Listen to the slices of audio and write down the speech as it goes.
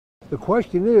The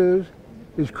question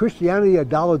is Christianity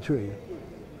idolatry?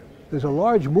 There's a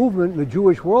large movement in the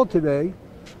Jewish world today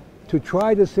to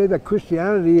try to say that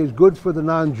Christianity is good for the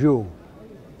non-Jew.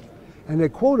 And they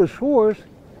quote a source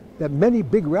that many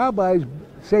big rabbis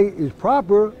say is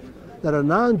proper, that a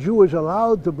non-Jew is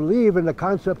allowed to believe in the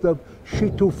concept of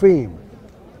shitufim,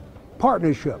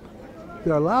 partnership.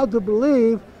 They're allowed to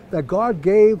believe that God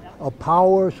gave a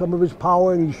power, some of his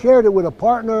power, and he shared it with a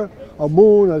partner, a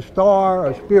moon, a star,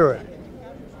 a spirit.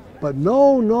 But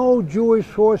no Jewish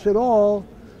source at all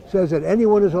says that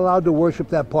anyone is allowed to worship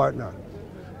that partner.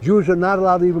 Jews are not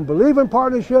allowed to even believe in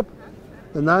partnership.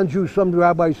 The non-Jews, some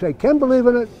rabbis say, can believe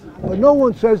in it, but no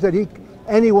one says that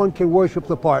anyone can worship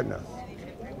the partner.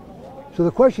 So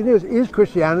the question is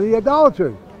Christianity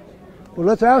idolatry? Well,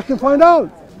 let's ask and find out.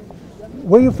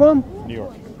 Where are you from? New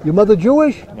York. Your mother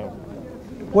Jewish? No.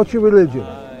 What's your religion?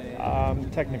 I'm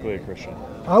technically a Christian.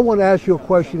 I want to ask you a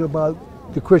question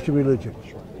about the Christian religion.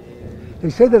 Sure.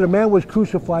 They say that a man was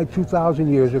crucified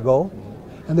 2,000 years ago,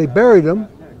 and they buried him,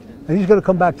 and he's going to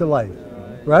come back to life.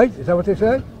 Right? Is that what they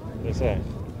say? They say.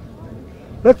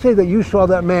 Let's say that you saw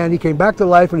that man, he came back to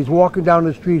life, and he's walking down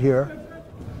the street here.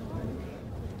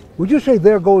 Would you say,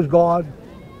 there goes God?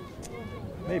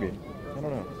 Maybe. I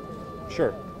don't know.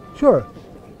 Sure. Sure.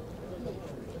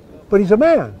 But he's a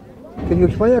man. Can you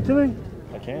explain that to me?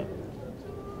 I can't.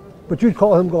 But you'd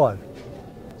call him God?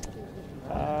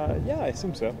 Yeah, I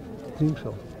assume so. I think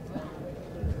so.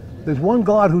 There's one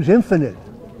God who's infinite.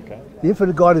 Okay. The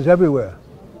infinite God is everywhere.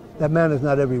 That man is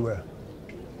not everywhere.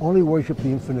 Only worship the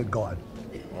infinite God.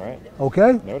 All right.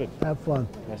 Okay? Noted. Have fun.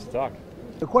 Nice to talk.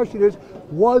 The question is,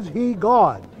 was he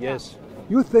God? Yes.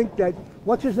 You think that,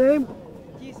 what's his name?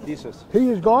 Jesus. He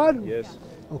is God? Yes.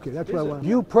 Okay, that's what I want. Do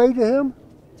you pray to him?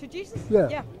 To Jesus? Yeah.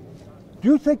 Yeah. Do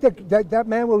you think that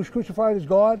man who was crucified is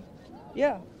God?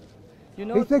 Yeah. You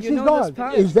know, He thinks you he's know God.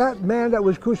 the Is that man that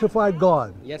was crucified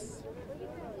God? Yes.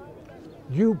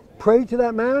 Do you pray to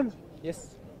that man?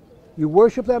 Yes. You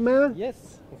worship that man?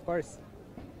 Yes, of course.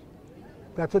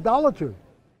 That's idolatry.